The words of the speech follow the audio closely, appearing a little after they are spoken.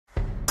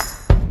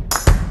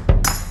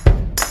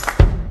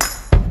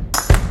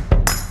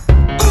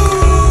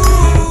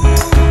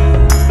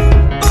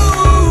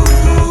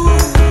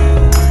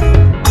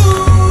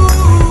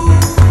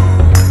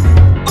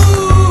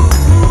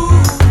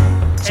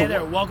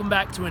Welcome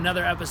back to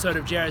another episode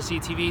of JRC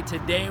TV.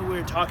 Today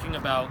we're talking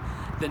about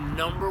the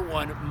number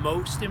one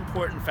most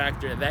important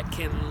factor that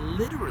can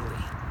literally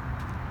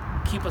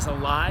keep us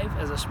alive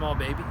as a small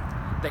baby,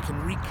 that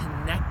can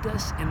reconnect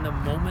us in the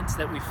moments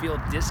that we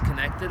feel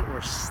disconnected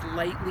or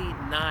slightly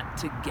not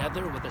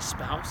together with a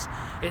spouse.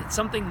 It's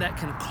something that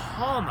can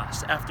calm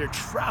us after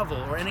travel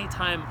or any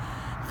time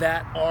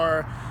that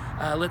our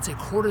let's say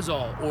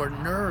cortisol or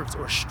nerves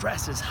or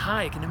stress is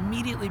high. It can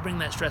immediately bring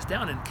that stress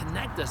down and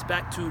connect us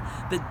back to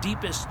the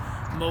deepest,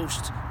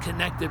 most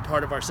connected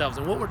part of ourselves.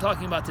 And what we're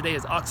talking about today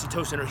is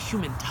oxytocin, or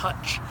human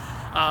touch.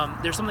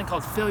 There's something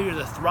called failure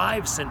to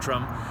thrive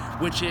syndrome,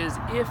 which is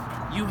if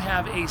you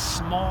have a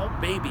small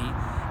baby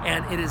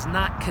and it is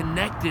not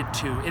connected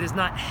to, it is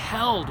not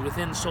held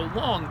within so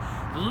long,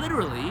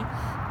 literally,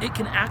 it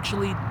can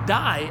actually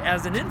die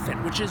as an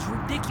infant, which is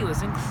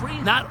ridiculous and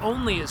crazy. Not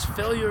only is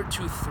failure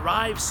to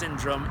thrive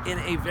syndrome in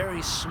a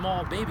very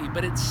small baby,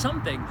 but it's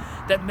something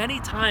that many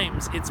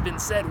times it's been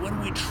said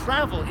when we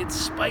travel, it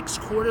spikes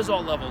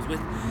cortisol levels,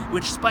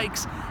 which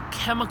spikes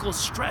chemical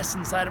stress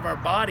inside of our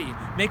body,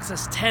 makes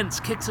us tense,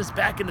 kicks us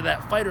back into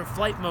that fight or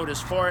flight mode as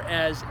far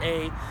as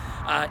a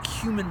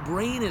human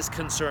brain is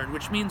concerned,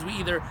 which means we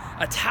either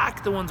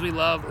attack the ones we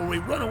love or we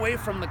run away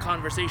from the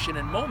conversation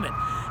and moment.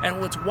 And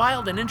what's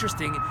wild and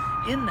interesting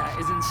in that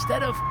is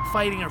instead of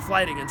fighting or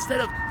flighting, instead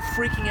of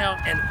freaking out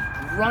and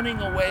running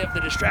away of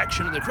the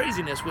distraction of the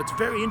craziness, what's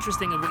very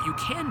interesting and what you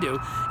can do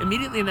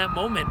immediately in that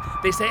moment,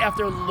 they say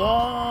after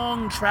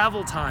long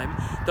travel time,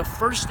 the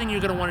first thing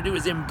you're going to want to do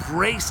is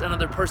embrace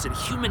another person,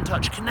 human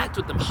touch, connect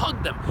with them,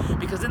 hug them,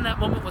 because in that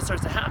moment what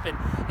starts to happen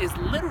is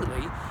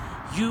literally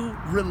you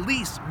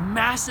release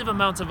massive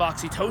amounts of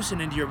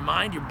oxytocin into your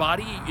mind, your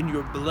body, in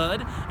your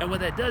blood, and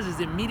what that does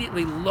is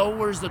immediately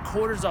lowers the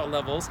cortisol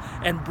levels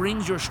and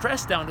brings your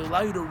stress down to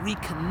allow you to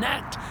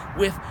reconnect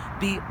with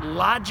the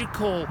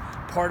logical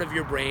part of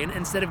your brain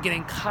instead of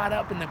getting caught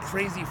up in the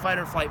crazy fight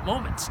or flight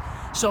moments.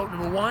 So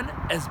number one,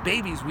 as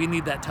babies, we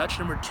need that touch.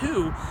 Number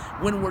two,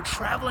 when we're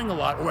traveling a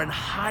lot or in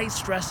high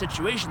stress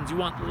situations, you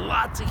want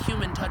lots of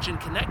human touch and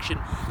connection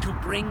to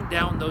bring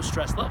down those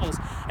stress levels.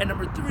 And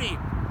number three,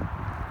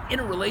 in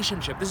a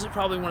relationship, this is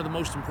probably one of the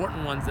most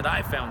important ones that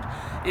I found,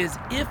 is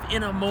if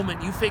in a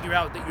moment you figure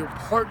out that your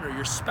partner,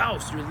 your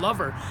spouse, your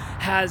lover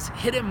has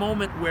hit a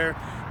moment where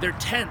they're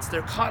tense,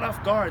 they're caught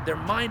off guard, their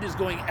mind is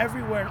going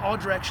everywhere in all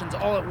directions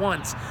all at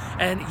once,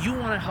 and you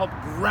want to help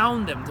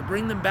ground them, to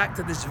bring them back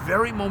to this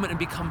very moment and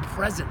become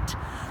present,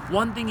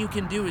 one thing you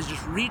can do is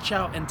just reach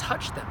out and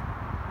touch them.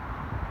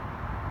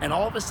 And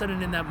all of a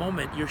sudden in that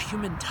moment, your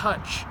human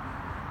touch,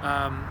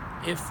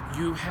 if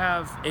you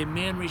have a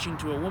man reaching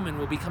to a woman,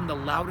 will become the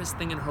loudest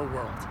thing in her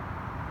world.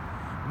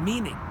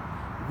 Meaning,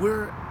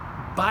 we're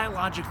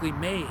biologically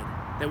made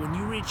that when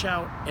you reach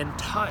out and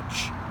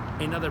touch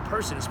another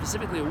person,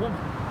 specifically a woman,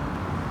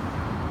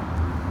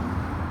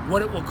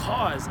 what it will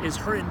cause is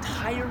her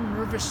entire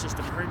nervous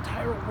system, her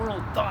entire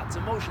world, thoughts,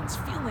 emotions,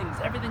 feelings,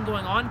 everything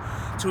going on,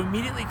 to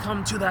immediately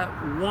come to that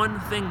one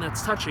thing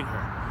that's touching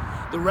her.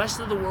 The rest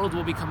of the world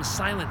will become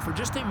silent for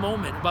just a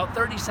moment, about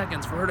 30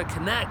 seconds, for her to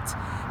connect,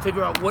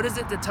 figure out what is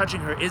it that's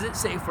touching her, is it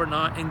safe or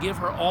not, and give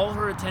her all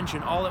her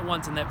attention all at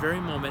once in that very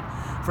moment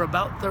for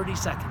about 30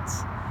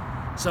 seconds.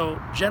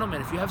 So, gentlemen,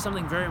 if you have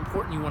something very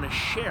important you want to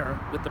share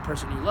with the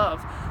person you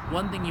love,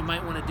 one thing you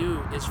might want to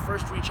do is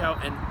first reach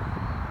out and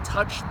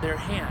touch their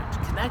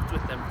hand, connect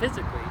with them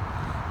physically,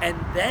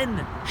 and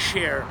then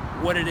share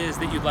what it is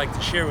that you'd like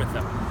to share with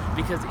them.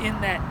 Because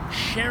in that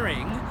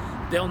sharing,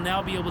 they'll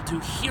now be able to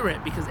hear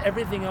it, because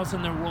everything else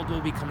in their world will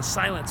become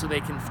silent so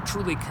they can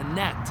truly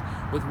connect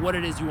with what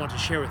it is you want to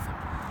share with them.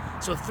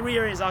 So 3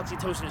 areas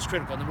oxytocin is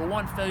critical. Number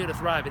one, failure to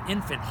thrive. An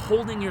infant,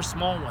 holding your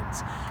small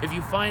ones. If you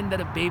find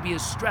that a baby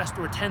is stressed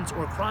or tense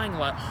or crying a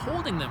lot,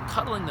 holding them,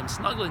 cuddling them,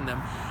 snuggling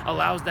them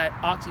allows that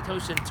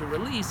oxytocin to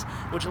release,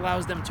 which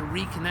allows them to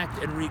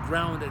reconnect and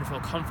reground and feel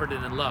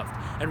comforted and loved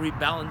and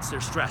rebalance their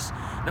stress.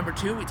 Number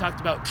two, we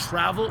talked about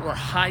travel or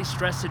high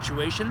stress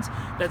situations.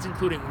 That's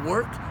including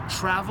work,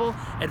 travel,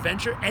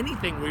 adventure,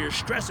 anything where your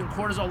stress and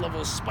cortisol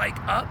levels spike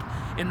up.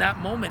 In that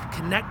moment,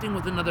 connecting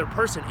with another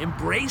person,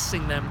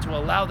 embracing them to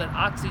allow that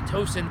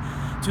oxytocin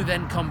to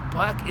then come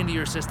back into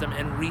your system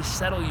and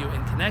resettle you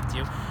and connect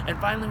you. And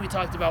finally, we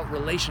talked about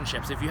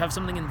relationships. If you have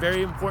something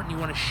very important you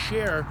want to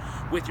share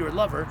with your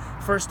lover,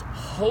 first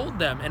hold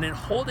them, and in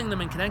holding them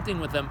and connecting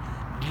with them,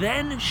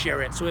 then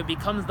share it so it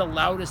becomes the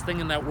loudest thing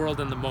in that world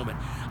in the moment.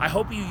 I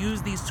hope you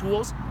use these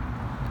tools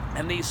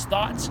and these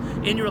thoughts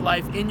in your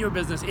life, in your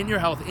business, in your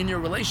health, in your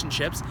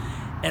relationships,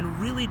 and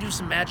really do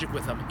some magic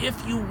with them.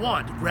 If you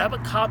want, grab a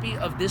copy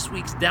of this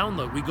week's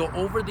download. We go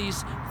over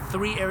these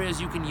 3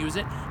 areas you can use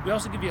it. We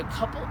also give you a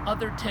couple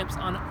other tips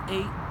on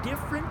a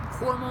different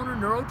hormone or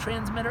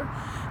neurotransmitter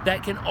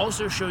that can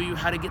also show you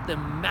how to get the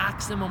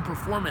maximum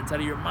performance out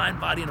of your mind,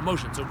 body, and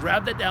emotion. So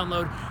grab that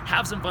download,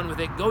 have some fun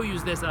with it, go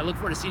use this, and I look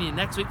forward to seeing you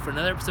next week for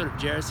another episode of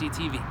JRC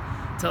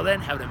TV. Till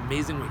then, have an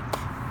amazing week.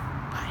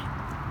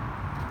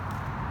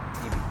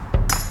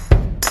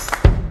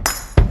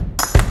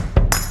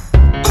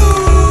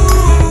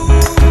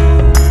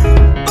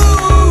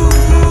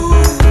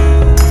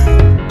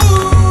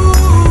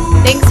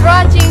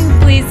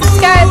 Please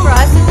subscribe for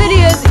awesome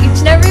videos each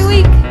and every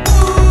week.